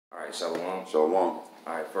right, shalom. Shalom. All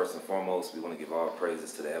right, first and foremost, we want to give all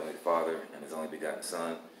praises to the Heavenly Father and His only begotten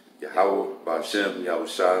Son, Yahweh, Ba'Shem,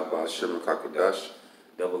 Yahushua, Ba'Shem, Kakodash.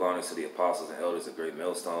 Double honors to the apostles and elders of Great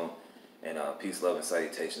Millstone, and peace, love, and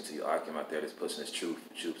salutation to you, Akim, out there that's pushing this truth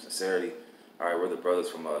and sincerity. All right, we're the brothers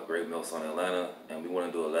from Great Millstone, Atlanta, and we want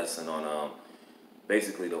to do a lesson on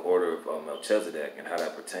basically the order of Melchizedek and how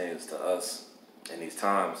that pertains to us in these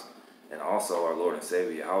times, and also our Lord and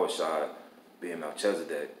Savior, Yahushua, being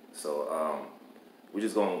Melchizedek. So we're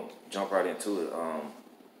just going to jump right into it.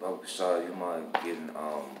 Yahushua, you mind getting,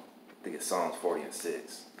 I think it's Psalms 40 and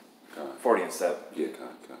 6. 40 and 7. Yeah,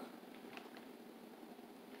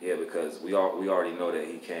 Yeah, because we already know that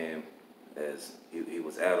he came as, he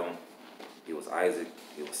was Adam, he was Isaac,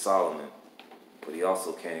 he was Solomon, but he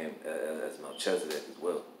also came as Melchizedek as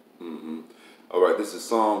well. All right, this is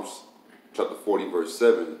Psalms chapter 40, verse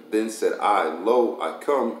 7. Then said I, Lo, I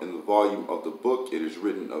come, in the volume of the book it is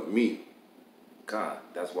written of me. God,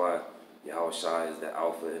 that's why Yahushua is the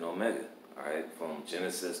Alpha and Omega. All right, from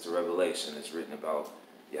Genesis to Revelation, it's written about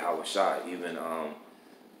Yahushua. Even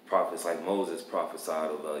prophets like Moses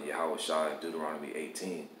prophesied of Yahushua in Deuteronomy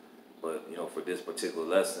 18. But you know, for this particular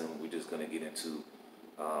lesson, we're just going to get into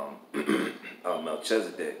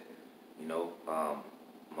Melchizedek. You know,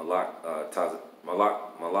 Malak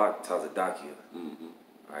Tazadakia.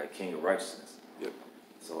 All right, King of Righteousness. Yep.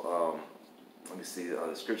 So let me see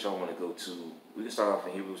the scripture I want to go to. We can start off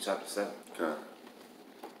in Hebrews chapter 7. Okay.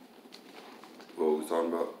 What are we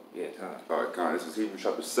talking about? Yeah, Con. All right, Con. This is Hebrews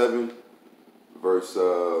chapter 7, verse. We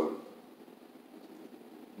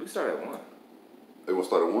can start at 1. They want to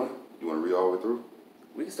start at 1? You want to read all the way through?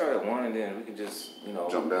 We can start at 1 and then we can just, you know,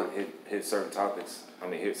 jump down. Hit certain topics.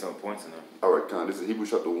 hit some points in there. All right, Con. This is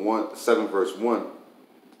Hebrews chapter 7, verse 1.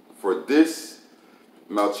 For this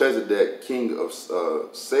Melchizedek, king of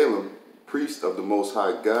Salem, priest of the Most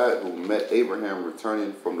High God, who met Abraham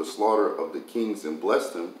returning from the slaughter of the kings and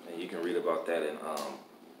blessed him. And you can read about that in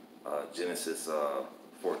Genesis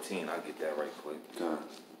 14. I'll get that right quick. Okay.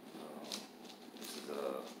 This is,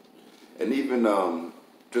 and even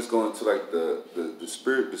just going to like the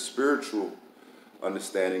spiritual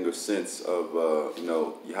understanding or sense of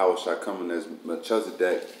Yahushua coming as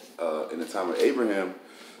Melchizedek in the time of Abraham.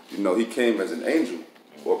 You know, he came as an angel,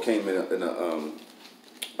 or came in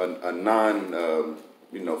a non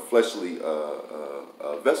fleshly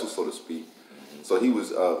vessel, so to speak. So he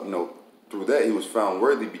was through that he was found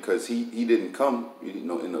worthy because he didn't come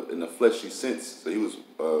in a fleshly sense. So he was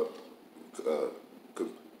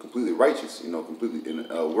completely righteous, completely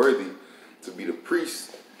worthy to be the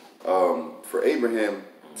priest for Abraham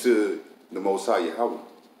to the Most High Yahweh.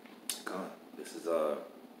 God, this is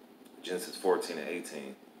Genesis 14 and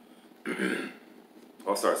 18.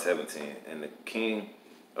 I'll start 17. And the king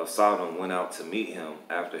of Sodom went out to meet him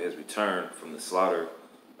after his return from the slaughter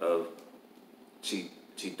of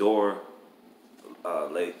Chidor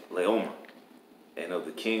Laomer, and of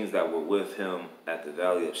the kings that were with him at the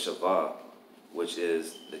valley of Shavah, which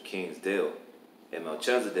is the king's dale. And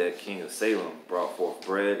Melchizedek, king of Salem, brought forth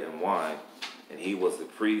bread and wine, and he was the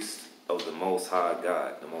priest of the Most High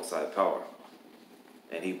God, the Most High Power.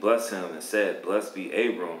 And he blessed him and said, Blessed be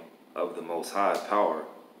Abram of the Most High Power,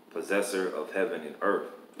 possessor of heaven and earth.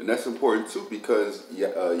 And that's important too, because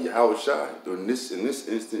Yahushua, in this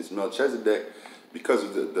instance, Melchizedek, because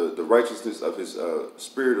of the righteousness of his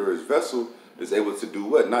spirit or his vessel, is able to do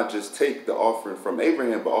what? Not just take the offering from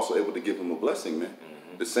Abraham, but also able to give him a blessing, man.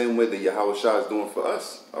 The same way that Yahushua is doing for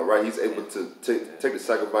us. All right, he's able to take the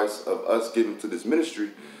sacrifice of us giving to this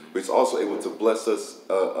ministry, but he's also able to bless us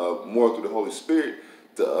more through the Holy Spirit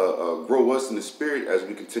to grow us in the Spirit as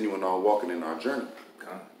we continue on our walking in our journey.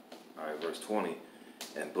 Okay. All right, verse 20.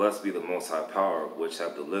 And blessed be the Most High Power, which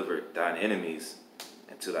have delivered thine enemies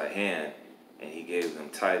into thy hand, and he gave them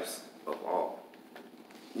types of all.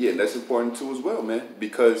 Yeah, and that's important too as well, man,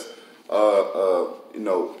 because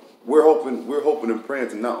we're hoping and praying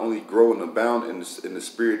to not only grow and abound in the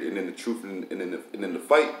spirit and in the truth and in the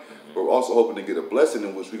fight, but we're also hoping to get a blessing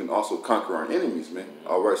in which we can also conquer our enemies, man.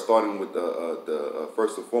 All right, starting with the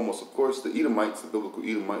first and foremost, of course, the Edomites, the biblical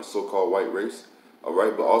Edomites, so-called white race. All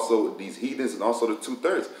right, but also these heathens and also the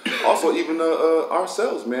 2/3. Also even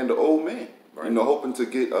ourselves, man, the old man. Right. Hoping to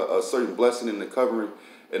get a certain blessing in the covering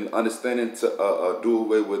and understanding to do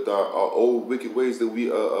away with our old wicked ways that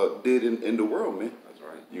we did in the world, man. That's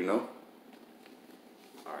right.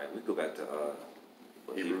 All right, we go back to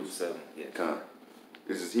Hebrews 7. Yeah. Con.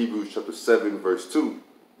 This is Hebrews chapter 7, verse 2.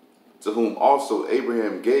 To whom also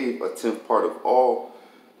Abraham gave a 10th part of all,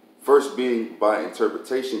 first being by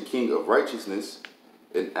interpretation king of righteousness,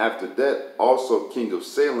 and after that also king of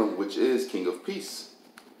Salem, which is king of peace.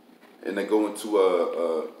 and then go into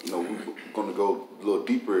we're gonna go a little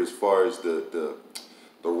deeper as far as the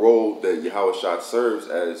role that Yahushua serves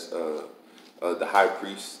as the high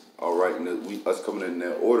priest. All right, and us coming in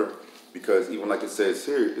that order, because even like it says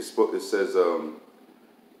here, it says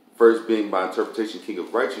first being by interpretation king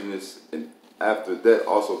of righteousness, and after that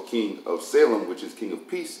also king of Salem, which is king of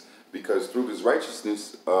peace, because through his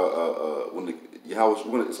righteousness, when the Yahweh, it's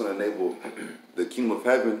going to enable the kingdom of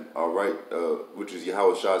heaven, all right, which is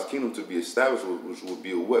Yahweh's kingdom, to be established, which will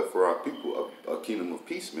be a what for our people, a kingdom of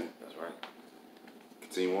peace, man. That's right.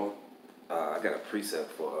 Continue on. I got a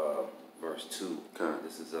precept for verse 2. Okay.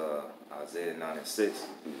 This is Isaiah 9 and 6.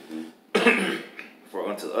 Mm-hmm. For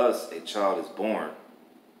unto us a child is born,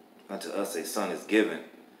 unto us a son is given,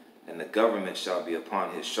 and the government shall be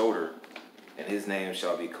upon his shoulder, and his name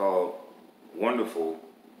shall be called Wonderful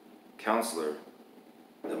Counselor,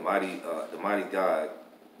 the mighty God,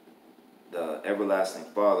 the everlasting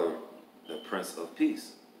Father, the Prince of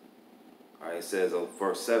Peace. All right, it says of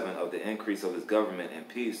verse 7, of the increase of his government and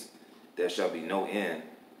peace, there shall be no end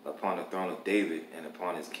upon the throne of David and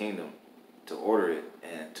upon his kingdom, to order it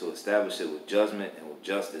and to establish it with judgment and with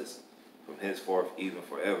justice from henceforth even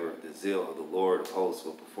forever. The zeal of the Lord of hosts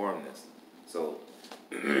will perform this. So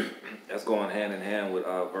that's going hand in hand with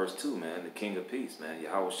verse 2, man. The King of Peace, man.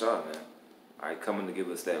 Yahushua, man. All right, coming to give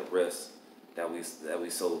us that rest that we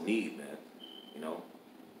so need, man. You know.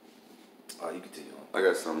 You continue on. I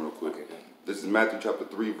got something real quick. Okay. This is Matthew chapter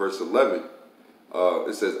 3, verse 11.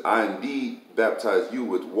 It says, I indeed baptize you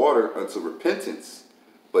with water unto repentance,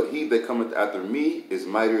 but he that cometh after me is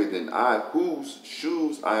mightier than I, whose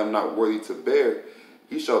shoes I am not worthy to bear.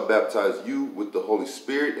 He shall baptize you with the Holy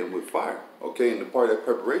Spirit and with fire. Okay, and the part of that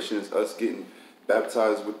preparation is us getting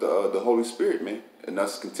baptized with the Holy Spirit, man. And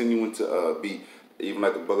us continuing to be, even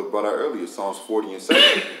like the brother brought out earlier, Psalms 40 and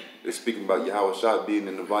 7. They're speaking about Yahushua being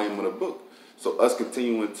in the volume of the book. So us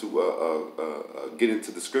continuing to get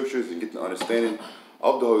into the scriptures and get the understanding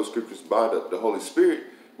of the Holy Scriptures by the Holy Spirit,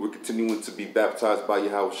 we're continuing to be baptized by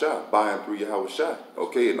Yahushua, by and through Yahushua.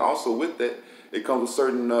 Okay, and also with that, it comes with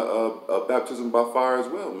certain baptism by fire as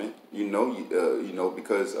well, man. You know,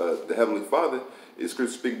 because the Heavenly Father, is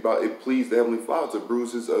Scripture speaking about, it pleased the Heavenly Father to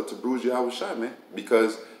bruise Yahushua, man.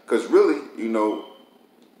 Because really, you know,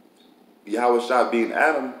 Yahushua being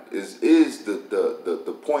Adam is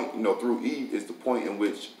the point, you know, through Eve is the point in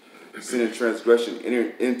which sin and transgression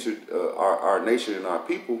entered our nation and our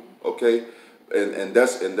people. Okay, and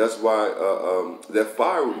that's why that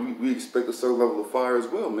fire, we expect a certain level of fire as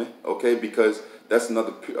well, man. Okay, because that's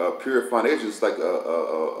another purifying agent. It's like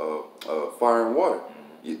fire and water.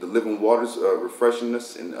 The living waters refreshing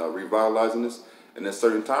us and revitalizing us. And there's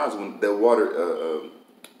certain times when that water,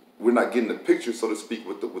 we're not getting the picture, so to speak,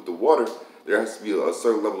 with the water. There has to be a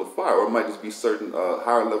certain level of fire, or it might just be certain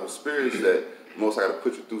higher level spirits that Most I got to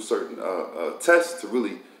put you through certain tests to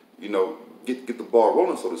really, you know, get the ball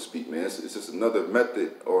rolling, so to speak, man. It's just another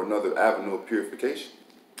method or another avenue of purification.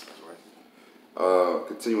 That's right.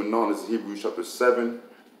 Continuing on, this is Hebrews chapter 7,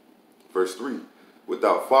 verse 3.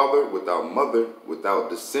 Without father, without mother, without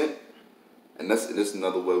descent. And that's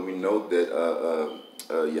another way we know that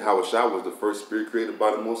Yahushua was the first spirit created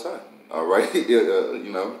by the Most High. All right,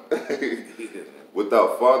 you know.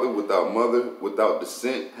 Without father, without mother, without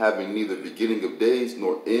descent, having neither beginning of days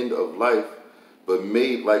nor end of life, but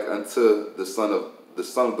made like unto the Son of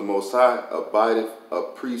the Most High, abideth a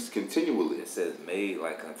priest continually. It says made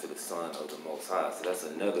like unto the Son of the Most High. So that's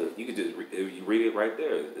another. You could just you read it right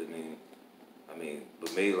there. I mean,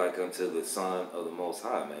 but made like unto the Son of the Most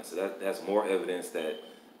High, man. So that's more evidence that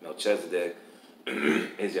Melchizedek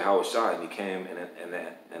is Yahushua, and he came in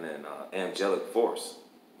an angelic force,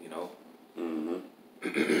 you know. Mm-hmm.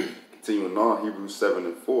 Continuing on, Hebrews 7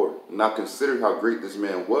 and 4. Now consider how great this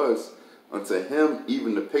man was. Unto him,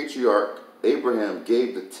 even the patriarch Abraham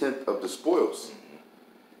gave the tenth of the spoils.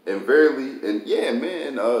 Mm-hmm. And verily, and yeah,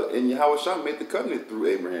 man, and Yahushua made the covenant through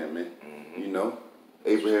Abraham, man. Mm-hmm. You know,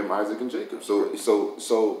 Abraham, Isaac, and Jacob. So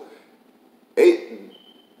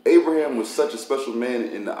Abraham was such a special man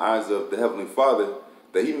in the eyes of the Heavenly Father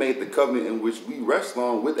that he made the covenant in which we rest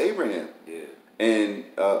on with Abraham. Yeah. And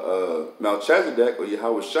Melchizedek, or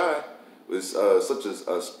Yahushua, was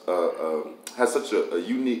has such a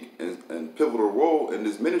unique and pivotal role in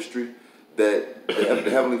this ministry that the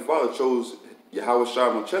Heavenly Father chose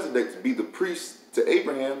Yahushua Melchizedek to be the priest to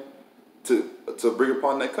Abraham to bring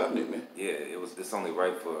upon that covenant, man. Yeah, it's only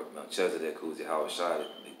right for Melchizedek, who's Yahushua, to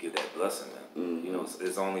give that blessing, man. Mm-hmm. You know,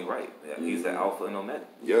 it's only right. Yeah, he's mm-hmm. the Alpha and Omega.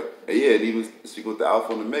 Yep. And yeah, and even speaking with the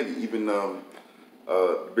Alpha and Omega, even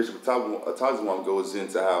Bishop Atazuan goes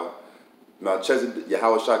into how Melchizedek,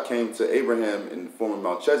 Yahushua came to Abraham in the form of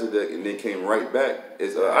Melchizedek, and then came right back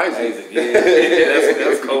as Isaac. Yeah,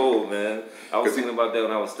 that's cold, man. I was thinking about that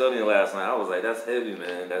when I was studying last night. I was like, that's heavy,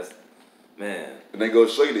 man. Man. And they go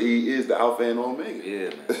show you that he is the Alpha and Omega. Yeah,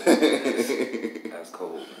 man. That's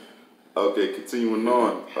cold, man. Okay, continuing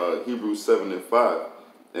on, Hebrews 7:5.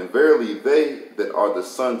 And verily they that are the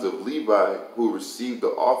sons of Levi, who receive the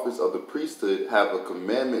office of the priesthood, have a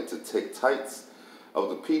commandment to take tithes of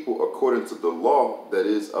the people according to the law that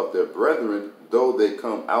is of their brethren, though they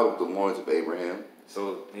come out of the loins of Abraham.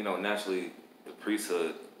 So, naturally, the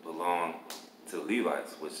priesthood belonged to the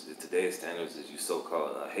Levites, which today's standards is you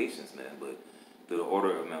so-called Haitians, man. But through the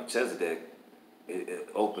order of Melchizedek, it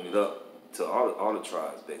opened it up to all the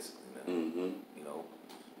tribes, basically, man.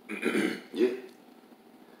 Yeah.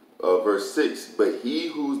 Verse 6, but he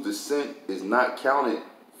whose descent is not counted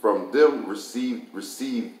from them received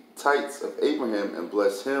tithes of Abraham, and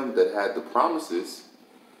bless him that had the promises.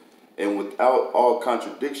 And without all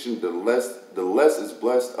contradiction, the less is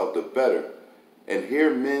blessed of the better. And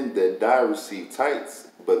here men that die receive tithes,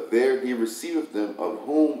 but there he receiveth them, of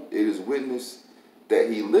whom it is witness that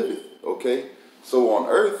he liveth. Okay, so on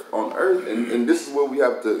earth, and this is where we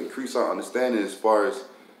have to increase our understanding as far as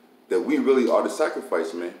that we really are the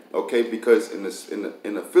sacrifice, man. Okay, because in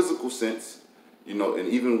a physical sense, and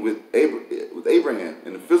even with Abraham,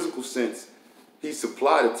 in the physical sense, he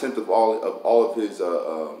supplied a tenth of all of his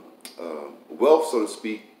wealth, so to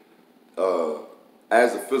speak,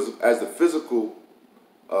 as the physical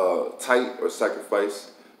tithe or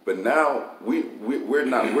sacrifice. But now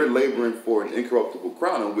we're laboring for an incorruptible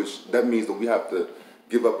crown, in which that means that we have to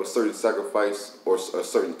give up a certain sacrifice or a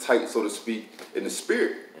certain tithe, so to speak, in the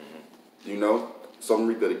spirit. So I'm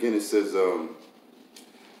gonna read that again. It says,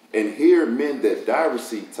 and here men that die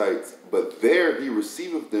receive tithes, but there he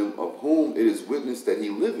receiveth them, of whom it is witness that he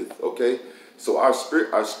liveth. Okay, so our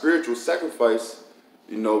spiritual sacrifice,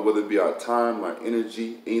 whether it be our time, our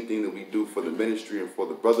energy, anything that we do for the ministry and for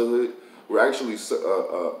the brotherhood, we're actually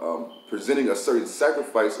presenting a certain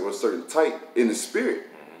sacrifice or a certain tithe in the spirit,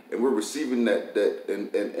 and we're receiving that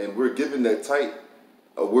and we're giving that tithe.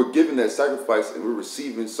 We're giving that sacrifice, and we're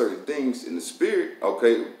receiving certain things in the spirit.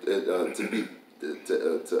 Okay, to be.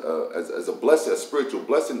 As a blessing, a spiritual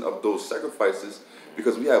blessing of those sacrifices,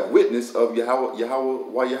 because we have witness of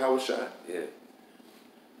Yahweh Shai. Yeah.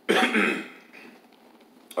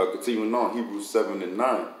 Continuing on, Hebrews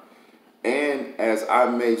 7:9. And as I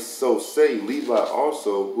may so say, Levi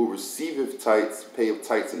also, who receiveth tithes, payeth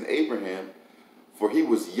tithes in Abraham, for he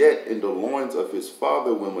was yet in the loins of his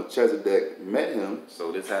father when Melchizedek met him.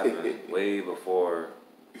 So this happened way before,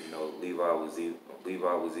 Levi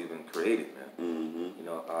was even created, man.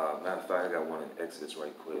 Matter of fact, I got one in Exodus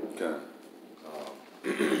right quick. Okay.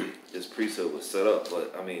 This priesthood was set up,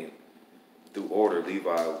 but through order,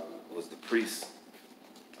 Levi was the priest.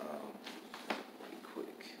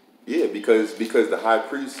 Quick. Yeah, because the high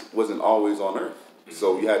priest wasn't always on earth,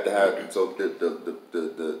 so you had to have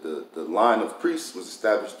the line of priests was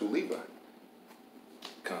established through Levi.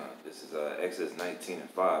 This is Exodus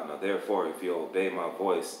 19:5. Now therefore, if you obey my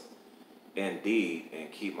voice indeed and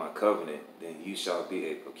keep my covenant, then you shall be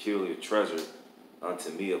a peculiar treasure unto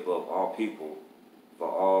me above all people, for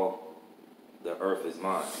all the earth is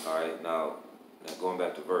mine. All right, now going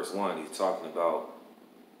back to verse 1, he's talking about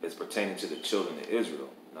it's pertaining to the children of Israel.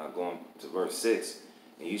 Now going to verse 6,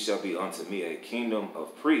 and you shall be unto me a kingdom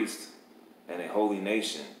of priests and a holy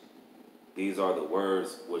nation. These are the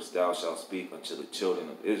words which thou shalt speak unto the children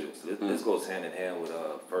of Israel. So this goes hand in hand with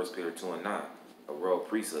 1 Peter 2:9, a royal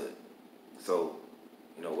priesthood. So,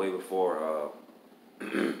 way before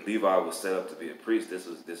Levi was set up to be a priest, this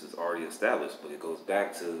is already established. But it goes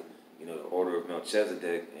back to the order of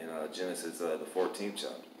Melchizedek in Genesis the 14th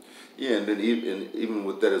chapter. Yeah, and then even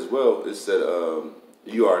with that as well, it said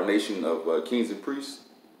you are a nation of kings and priests,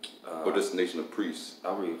 or just a nation of priests.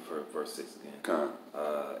 I'll read for verse 6 again.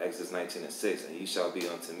 Exodus 19:6, and ye shall be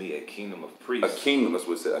unto me a kingdom of priests. A kingdom, that's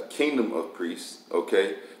what it said, a kingdom of priests,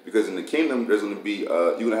 okay? Because in the kingdom, there's going to be,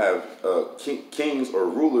 you're going to have kings or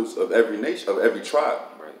rulers of every nation, of every tribe.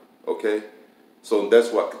 Right. Okay? So that's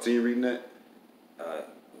what, continue reading that.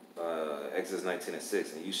 Exodus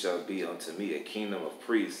 19:6, and you shall be unto me a kingdom of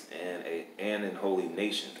priests and an holy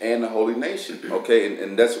nation. And a holy nation, okay?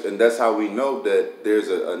 And that's how we know that there's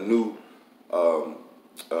a new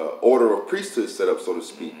order of priesthood set up, so to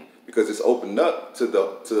speak, because it's opened up to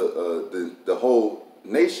the whole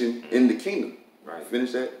nation in the kingdom. Right.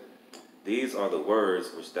 Finish that. These are the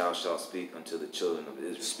words which thou shalt speak unto the children of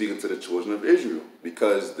Israel. Speak unto the children of Israel,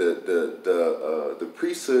 because the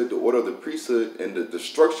priesthood, the order of the priesthood, and the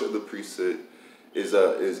structure of the priesthood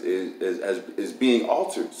is being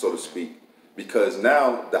altered, so to speak, because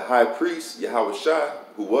now the high priest Yahweh Shai,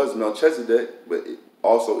 who was Melchizedek, but it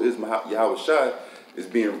also is Yahweh Shai, is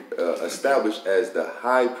being established as the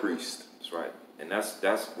high priest. That's right, and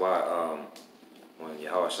that's why when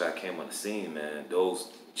Yahweh Shai came on the scene, man, those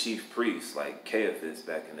chief priests like Caiaphas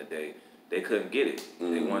back in the day, they couldn't get it.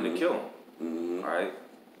 They wanted to kill him, all right,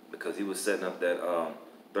 because he was setting up that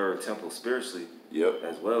third temple spiritually,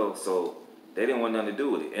 as well. So they didn't want nothing to do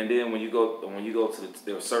with it. And then when you go to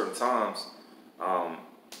there are certain times,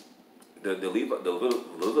 the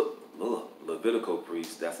Levitical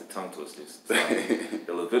priests, that's a tongue twister.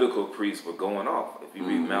 The Levitical priests were going off. If you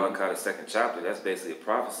read Malachi the 2nd chapter, that's basically a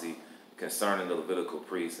prophecy concerning the Levitical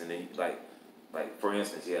priests. And then like for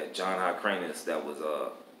instance, you had John Hyrcanus that was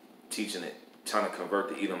teaching it, trying to convert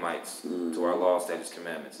the Edomites to our laws, statutes,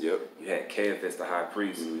 commandments. You had Caiaphas the high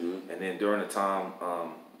priest, and then during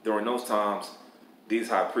those times, these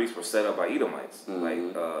high priests were set up by Edomites.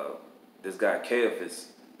 Like this guy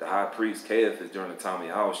Caiaphas, the high priest Caiaphas, during the time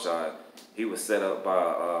of Yahushua, he was set up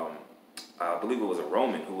by I believe it was a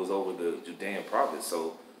Roman who was over the Judean province.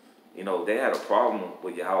 So, you know, they had a problem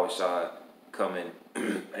with Yahushua coming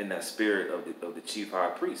in that spirit of the chief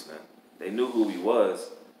high priest, man. They knew who he was,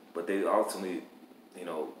 but they ultimately, you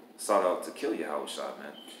know, sought out to kill Yahushua,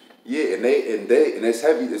 man. Yeah, and it's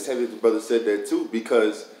heavy. It's heavy. The brother said that too,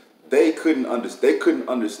 because they couldn't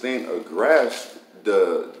understand or grasp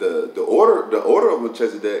the order of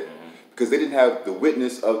Melchizedek, because they didn't have the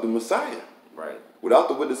witness of the Messiah. Right. Without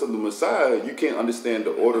the witness of the Messiah, you can't understand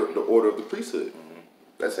the order of the priesthood.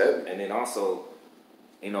 That's heavy. And then also,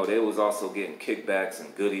 you know, they was also getting kickbacks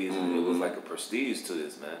and goodies, and it was like a prestige to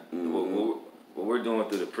this, man. What we're doing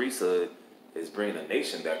through the priesthood is bringing a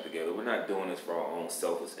nation back together. We're not doing this for our own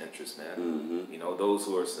selfish interest, man. You know, those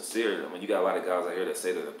who are sincere. I mean, you got a lot of guys out here that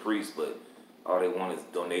say they're the priests, but all they want is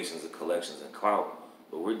donations and collections and clout.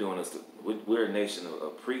 But we're doing this. We're a nation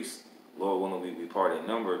of priests. Lord willing, we be part of the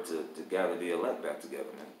number to gather the elect back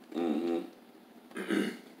together, man.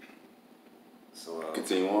 So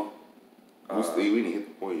continue on. We didn't hit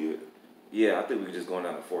the point yet. Yeah, I think we're just going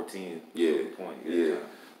down to 14. Point.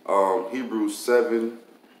 Hebrews 7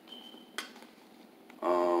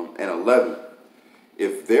 and 11.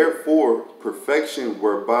 If therefore perfection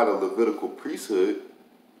were by the Levitical priesthood,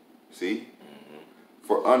 see,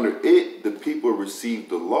 for under it the people received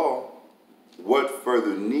the law, what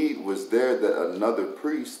further need was there that another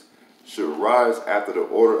priest should rise after the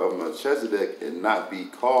order of Melchizedek and not be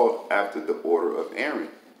called after the order of Aaron?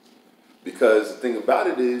 Because the thing about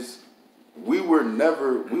it is, we were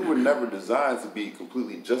never designed to be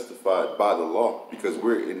completely justified by the law, because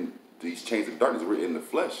we're in these chains of darkness. We're in the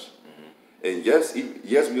flesh. And yes,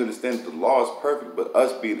 we understand that the law is perfect, but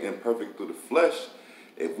us being imperfect through the flesh,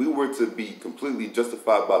 if we were to be completely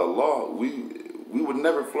justified by the law, we would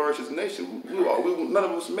never flourish as a nation. None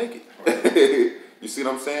of us would make it. You see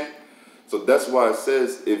what I'm saying? So that's why it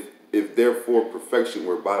says, if therefore perfection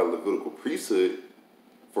were by the Levitical priesthood,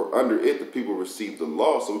 for under it the people received the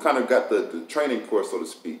law. So we kind of got the training course, so to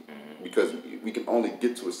speak, because we can only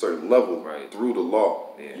get to a certain level through the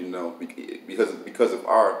law, you know, because of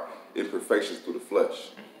our imperfections through the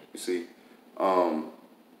flesh. You see?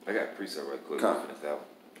 I got a precept right quick.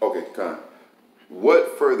 Okay, kind.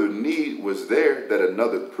 What further need was there that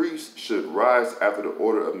another priest should rise after the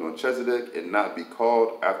order of Melchizedek and not be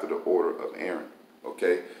called after the order of Aaron?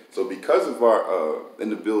 Okay, so because of our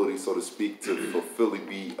inability, so to speak, to fully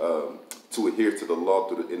be to adhere to the law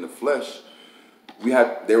in the flesh,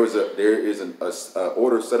 there is an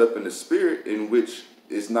order set up in the spirit in which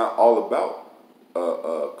it's not all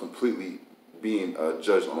about completely being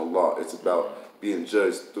judged on the law. It's about being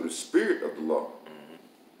judged through the spirit of the law.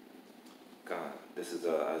 God, this is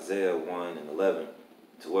Isaiah 1 and 11.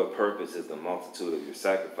 To what purpose is the multitude of your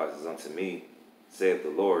sacrifices unto me, saith the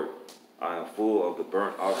Lord? I am full of the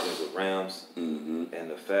burnt offerings of rams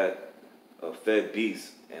and the fat of fed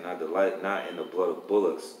beasts, and I delight not in the blood of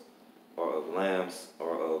bullocks or of lambs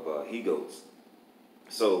or of he-goats.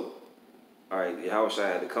 So, all right,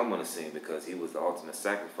 Yahushua had to come on the scene because he was the ultimate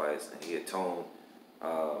sacrifice, and he atoned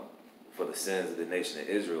for the sins of the nation of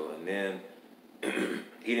Israel. And then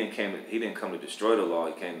he didn't come to destroy the law.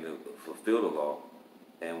 He came to fulfill the law,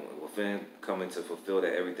 and within coming to fulfill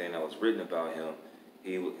that everything that was written about him,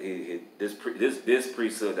 this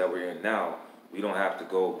priesthood that we're in now, we don't have to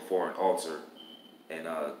go before an altar. And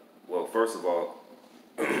first of all,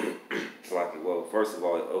 the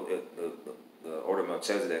order of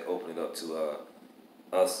Melchizedek opened it up to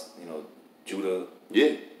us, you know, Judah.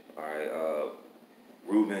 Yeah. All right,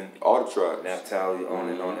 Reuben. All the tribes. Naphtali, on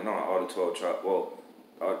and on and on. All the 12 tribes. Well,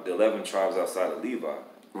 the 11 tribes outside of Levi.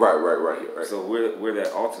 Right. So we're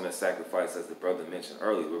that ultimate sacrifice, as the brother mentioned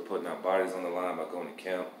earlier. We're putting our bodies on the line by going to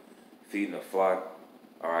camp, feeding the flock,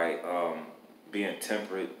 all right, being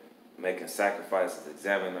temperate, making sacrifices,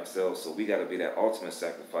 examining ourselves. So we got to be that ultimate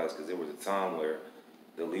sacrifice, because there was a time where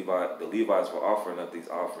the Levites were offering up these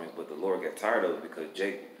offerings, but the Lord got tired of it, because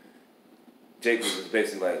Jacob was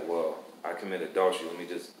basically like, well, I committed adultery, let me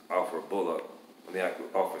just offer a bull up. I mean, I could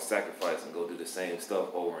offer sacrifice and go do the same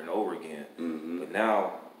stuff over and over again. But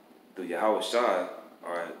now, through Yahweh Shai,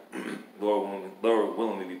 all right, Lord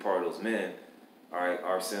willing me be part of those men, all right,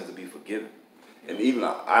 our sins will be forgiven. And even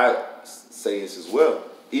I say this as well.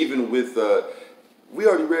 Even with, we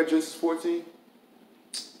already read Genesis 14.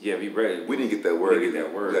 Yeah, we read it. We didn't get that word. We didn't get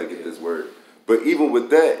that word. We gotta get this word. But even with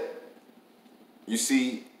that, you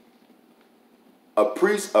see, a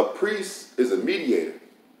priest is a mediator,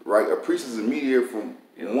 right? A priest is a mediator from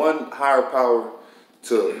one higher power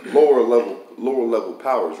to lower level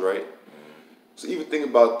powers, right? So even think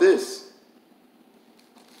about this.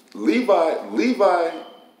 Levi,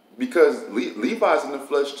 because Levi's in the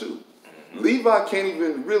flesh too. Levi can't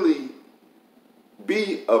even really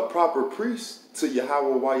be a proper priest to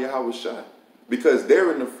Yahweh while Yahweh Shai, because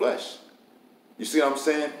they're in the flesh. You see what I'm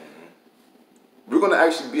saying? We're going to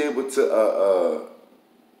actually be able to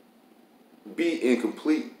be in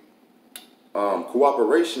complete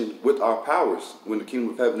cooperation with our powers when the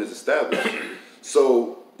kingdom of heaven is established.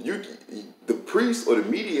 So the priest or the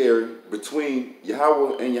mediator between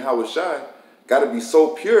Yahweh and Yahweh Shai got to be so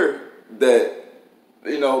pure that,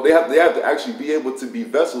 you know, they have to actually be able to be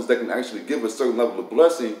vessels that can actually give a certain level of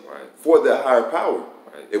blessing for that higher power.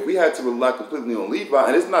 If we had to rely completely on Levi,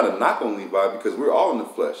 and it's not a knock on Levi, because we're all in the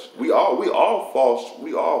flesh. We all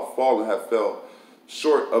fall and have fell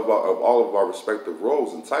short of all of our respective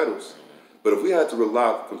roles and titles. But if we had to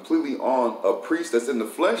rely completely on a priest that's in the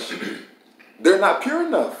flesh, they're not pure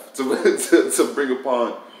enough to bring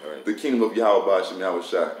upon the kingdom of Yahweh Ba'ashem Yahweh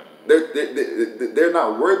Shai. They're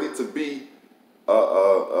not worthy to be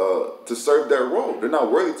to serve that role. They're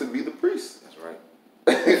not worthy to be the priest. That's right.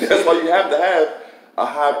 That's why you have to have a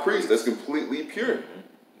high priest that's completely pure.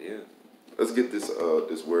 Yeah. Let's get this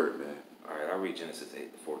word, man. All right, I'll read Genesis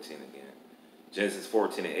 8:14 again. Genesis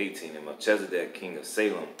 14:18, and Melchizedek, king of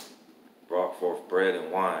Salem, brought forth bread and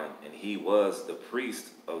wine, and he was the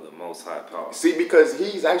priest of the Most High Power. See, because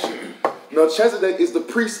he's actually, Melchizedek is the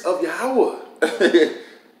priest of Yahweh.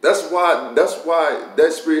 That's why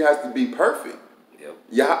that spirit has to be perfect.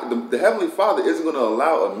 Yep. The Heavenly Father isn't going to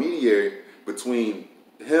allow a mediator between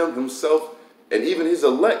himself, and even his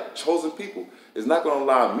elect, chosen people. Is not going to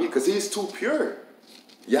allow me, because he's too pure.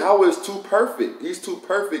 Yahweh is too perfect. He's too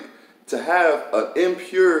perfect to have an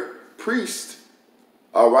impure priest,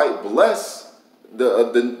 all right, bless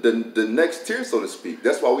the next tier, so to speak.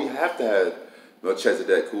 That's why we have to have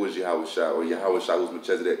Melchizedek, who is Yahweh Shai, or Yahweh Shai, who is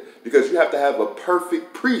Melchizedek, because you have to have a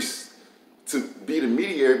perfect priest to be the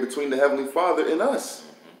mediator between the Heavenly Father and us.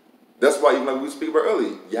 That's why, even like we speak about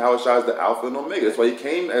earlier, Yahweh Shai is the Alpha and Omega. That's why he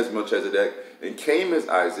came as Melchizedek and came as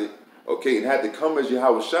Isaac, okay, and had to come as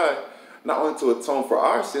Yahweh Shai, not only to atone for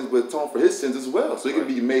our sins, but atone for his sins as well. So he can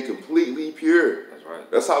be made completely pure. That's right.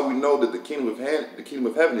 That's how we know that the kingdom of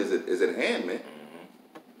heaven is at hand, man.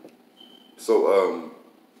 So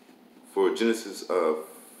for Genesis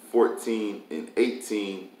 14 and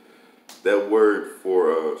 18, that word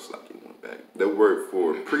for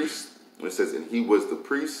priest, when it says, and he was the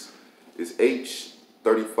priest, is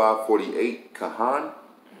H3548 Kahan.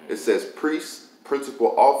 It says priest,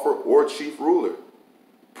 principal offer, or chief ruler.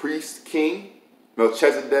 Priest, king,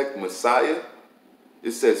 Melchizedek, Messiah.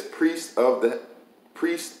 It says priest of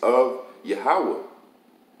Yahweh.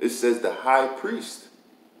 It says the high priest.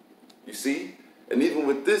 You see? And even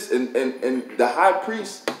with this, and the high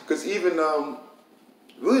priest, because even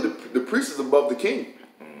really the priest is above the king.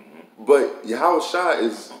 But Yahweh Shai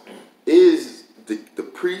is the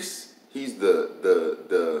priest. He's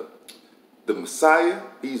the Messiah.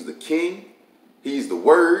 He's the king. He's the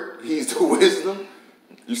word. He's the wisdom.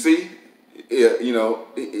 You see? Yeah, you know,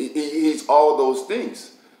 he's all those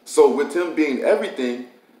things. So with him being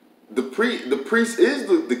everything, the priest is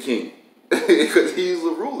the king, because he's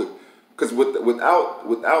the ruler. Because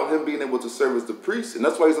without him being able to serve as the priest, and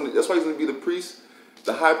that's why he's gonna be the priest,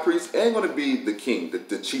 the high priest, and gonna be the king,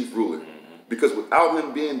 the chief ruler. Because without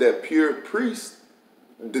him being that pure priest,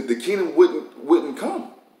 the kingdom wouldn't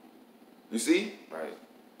come. You see? Right.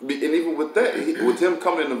 And even with that, with him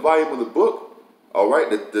coming in the volume of the book, all right,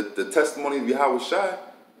 the testimony of Yahweh Shai,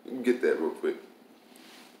 you can get that real quick.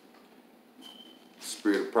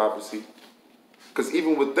 Spirit of prophecy. Because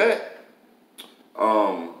even with that,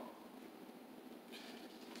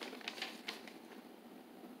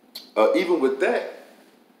 even with that,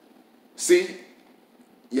 see,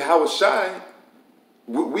 Yahweh Shai,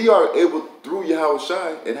 we are able, through Yahweh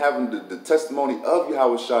Shai and having the testimony of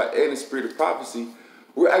Yahweh Shai and the spirit of prophecy,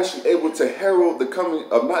 we're actually able to herald the coming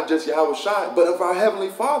of not just Yahweh Shai, but of our Heavenly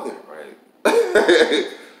Father. Right.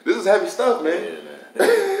 This is heavy stuff, man. Yeah, man.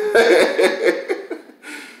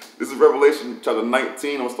 This is Revelation chapter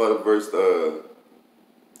 19. I'm going to start at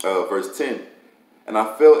verse 10. And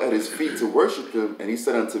I fell at his feet to worship him, and he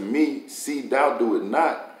said unto me, see, thou do it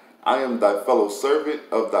not. I am thy fellow servant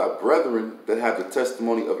of thy brethren that have the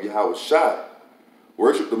testimony of Yahweh Shai.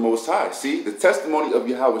 Worship the Most High. See, the testimony of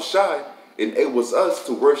Yahweh Shai enables us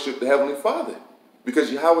to worship the Heavenly Father,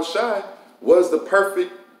 because Yahweh Shai was the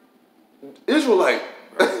perfect Israelite.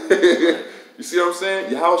 Right. You see what I'm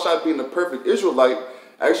saying? Yahweh Shai being the perfect Israelite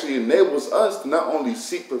actually enables us to not only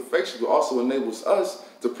seek perfection, but also enables us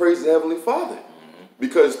to praise the Heavenly Father.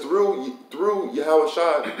 Because through Yahweh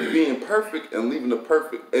Shai being perfect and leaving the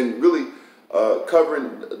perfect and really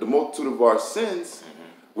covering the multitude of our sins,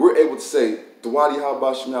 we're able to say, Dawadi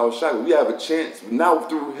Yahweh Shai, we have a chance, now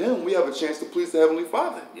through him, we have a chance to please the Heavenly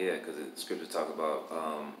Father. Yeah, because the scriptures talk about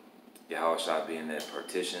Yahweh Shai being that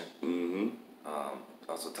partition.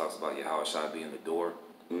 Also talks about Yahweh Shai being the door,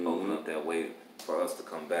 opening up that way for us to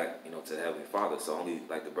come back, to the Heavenly Father. So only,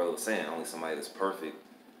 like the brother was saying, only somebody that's perfect,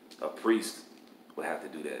 a priest, would have to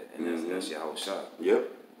do that, and that's Yahweh Shai.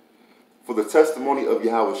 Yep. For the testimony of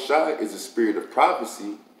Yahweh Shai is the spirit of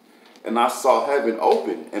prophecy, and I saw heaven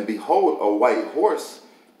open, and behold, a white horse,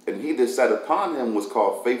 and he that sat upon him was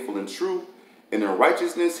called Faithful and True, and in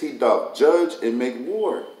righteousness he doth judge and make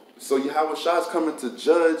war. So Yahweh Shai is coming to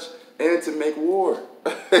judge and to make war.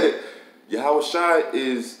 Yahweh Shai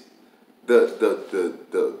is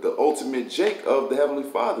the ultimate Jake of the Heavenly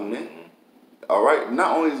Father, man. All right.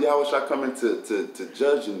 Not only is Yahweh Shai coming to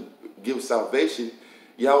judge and give salvation,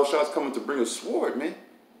 Yahweh Shai is coming to bring a sword, man.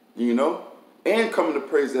 And coming to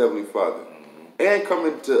praise the Heavenly Father, and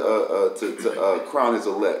coming to crown his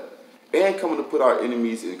elect, and coming to put our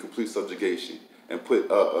enemies in complete subjugation and put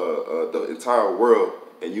the entire world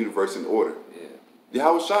and universe in order. Yeah.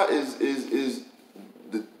 Yahweh Shai is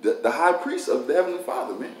the high priest of the Heavenly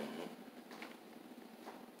Father, man.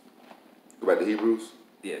 Go back to Hebrews.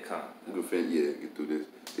 Yeah, come. Get through this.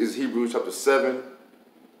 This is Hebrews chapter 7,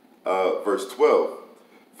 verse 12.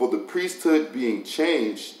 For the priesthood being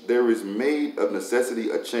changed, there is made of necessity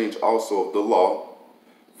a change also of the law.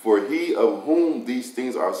 For he of whom these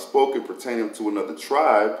things are spoken pertaining to another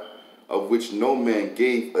tribe, of which no man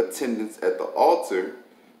gave attendance at the altar,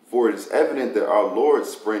 for it is evident that our Lord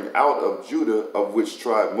sprang out of Judah, of which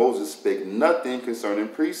tribe Moses spake nothing concerning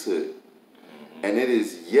priesthood. And it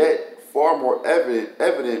is yet far more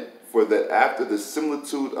evident, for that after the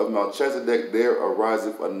similitude of Melchizedek there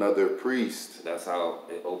ariseth another priest. That's how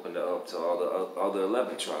it opened up to all the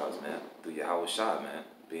 11 tribes, man, through Yahweh Shai, man,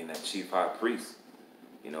 being that chief high priest.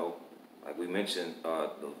 Like we mentioned,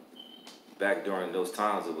 back during those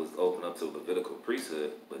times it was open up to Levitical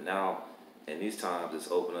priesthood, but now in these times it's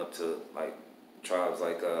open up to like tribes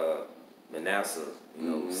like Manasseh,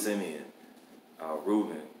 Simeon,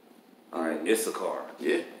 Reuben. All right, Issachar.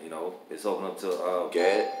 Yeah. It's open up to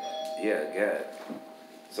Gad. Yeah, Gad.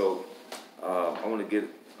 So I want to get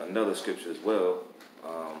another scripture as well.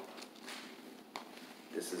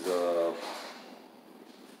 This is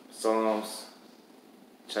Psalms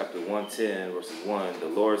chapter 110, verses 1. The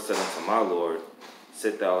Lord said unto my Lord,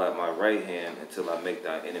 sit thou at my right hand until I make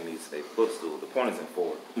thy enemies a footstool. The point is in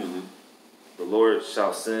 4. The Lord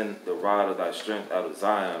shall send the rod of thy strength out of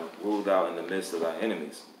Zion, rule thou in the midst of thy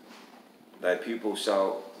enemies. Thy people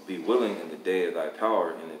shall be willing in the day of thy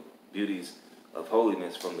power, in the beauties of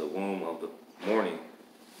holiness from the womb of the morning.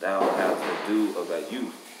 Thou hast the dew of thy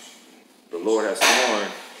youth. The Lord has sworn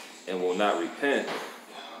and will not repent.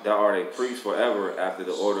 Thou art a priest forever after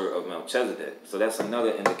the order of Melchizedek. So that's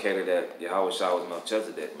another indicator that Yahweh Shai was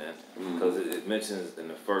Melchizedek, man. Because it mentions in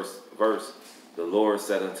the first verse, the Lord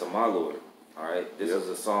said unto my Lord. All right, this is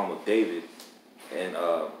a psalm of David, and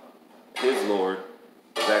his Lord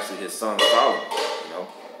is actually his son Solomon,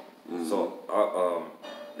 So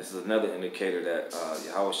this is another indicator that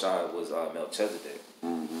Yahweh Shai was Melchizedek.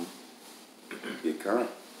 Yeah, kind.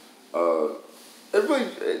 It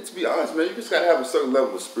really, to be honest, man, you just gotta have a certain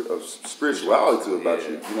level of spirituality to it about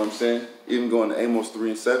you. You know what I'm saying? Even going to Amos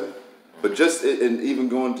 3:7, but just and even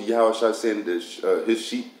going to Yahweh Shai saying that his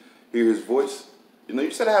sheep hear his voice. You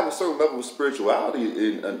just gotta have a certain level of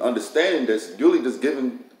spirituality and understanding that's really just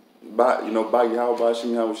given by Yahweh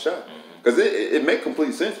Hashem Yahweh Shai. Because it makes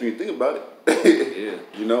complete sense when you think about it.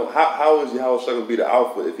 Yeah. How is Yahweh Shai gonna be the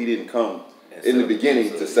Alpha if he didn't come in the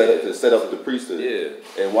beginning to set up the priesthood.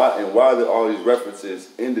 Yeah. And why are there all these references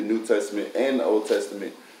in the New Testament and the Old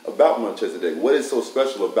Testament about Melchizedek? What is so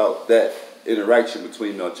special about that interaction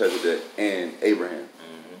between Melchizedek and Abraham?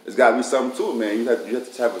 There's got to be something to it, man. You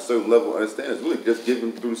have to have a certain level of understanding. It's really just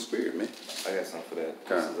given through the Spirit, man. I got something for that.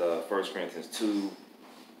 This is 1 Corinthians 2,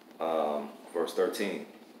 verse 13.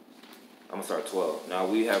 I'm going to start 12. Now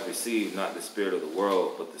we have received not the spirit of the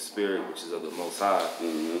world, but the Spirit which is of the Most High,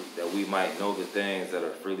 that we might know the things that are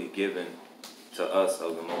freely given to us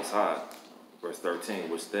of the Most High. Verse 13,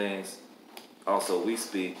 which things also we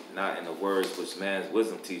speak, not in the words which man's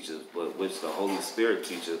wisdom teacheth, but which the Holy Spirit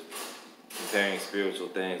teacheth, comparing spiritual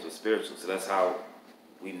things with spiritual. So that's how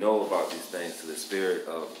we know about these things, to the Spirit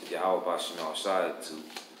of Yahweh Bashim al-Shai,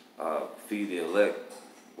 to feed the elect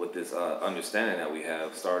with this understanding that we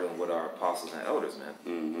have, starting with our apostles and elders, man.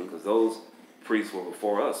 Because those priests were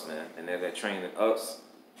before us, man, and they're training us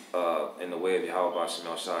in the way of Yahweh Bashim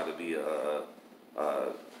al-Shai to be a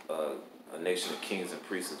nation of kings and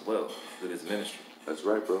priests as well through this ministry. That's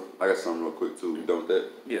right, bro. I got something real quick too. You done with that?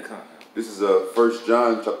 Yeah, come on. This is 1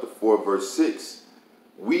 John chapter 4, verse 6.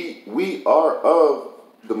 We are of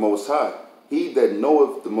the Most High. He that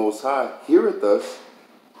knoweth the Most High heareth us.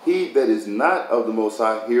 He that is not of the Most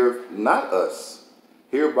High heareth not us.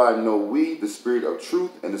 Hereby know we the spirit of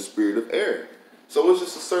truth and the spirit of error. So it's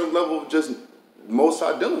just a certain level of just Most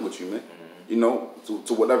High dealing with you, man. You know,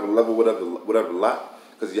 to whatever level, whatever lot.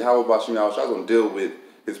 Because Yahweh Bashim Yahushua is going to deal with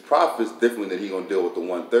his prophets differently than he's going to deal with the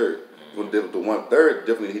 1/3. He's going to deal with the 1/3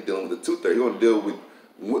 differently than he's dealing with the 2/3. He's going to deal with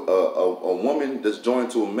a woman that's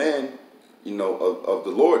joined to a man, you know, of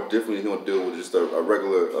the Lord differently than he's going to deal with just a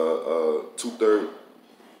regular 2/3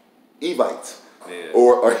 Evite,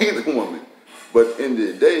 or either woman. But at the end of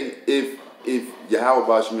the day, if Yahweh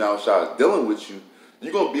Bashim Yahushua is dealing with you,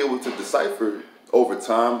 you're going to be able to decipher over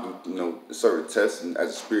time, you know, certain tests, and as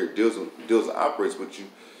the Spirit deals and operates with you,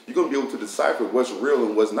 you're going to be able to decipher what's real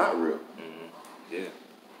and what's not real. Yeah.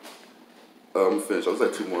 I'm going to finish. I'll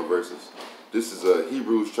like 2 more verses. This is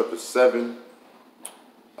Hebrews chapter 7.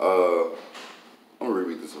 I'm going to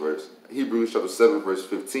reread this verse. Hebrews chapter 7, verse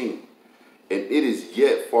 15. And it is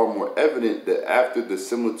yet far more evident that after the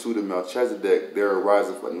similitude of Melchizedek, there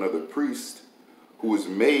ariseth another priest who is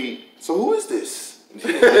made. So who is this?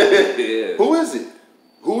 Yeah. Who is it?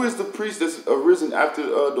 Who is the priest that's arisen after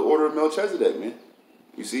the order of Melchizedek, man?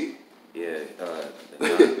 You see? Yeah,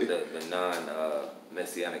 the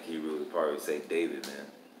non-messianic Hebrew would probably say David, man.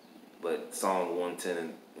 But Psalm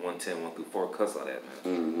 110 1 through 4 cuss all that,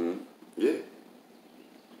 man. Yeah.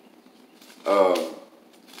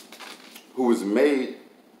 Who was made,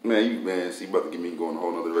 man, see, you about to get me going a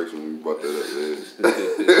whole nother direction when you brought that up,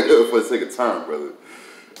 man. For the sake of time, brother.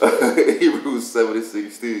 Hebrews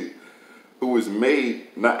 7:16. Who was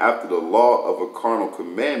made not after the law of a carnal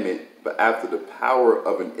commandment, but after the power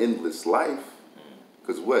of an endless life.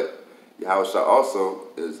 Because what? Yahushua also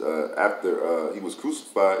is, after he was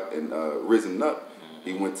crucified and risen up,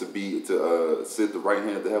 he went to sit at the right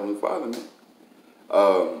hand of the Heavenly Father, man.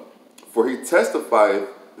 For he testified,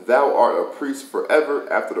 thou art a priest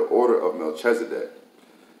forever after the order of Melchizedek.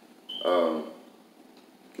 And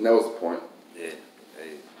that was the point. Yeah.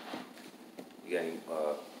 Hey, you got any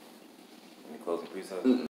closing precepts?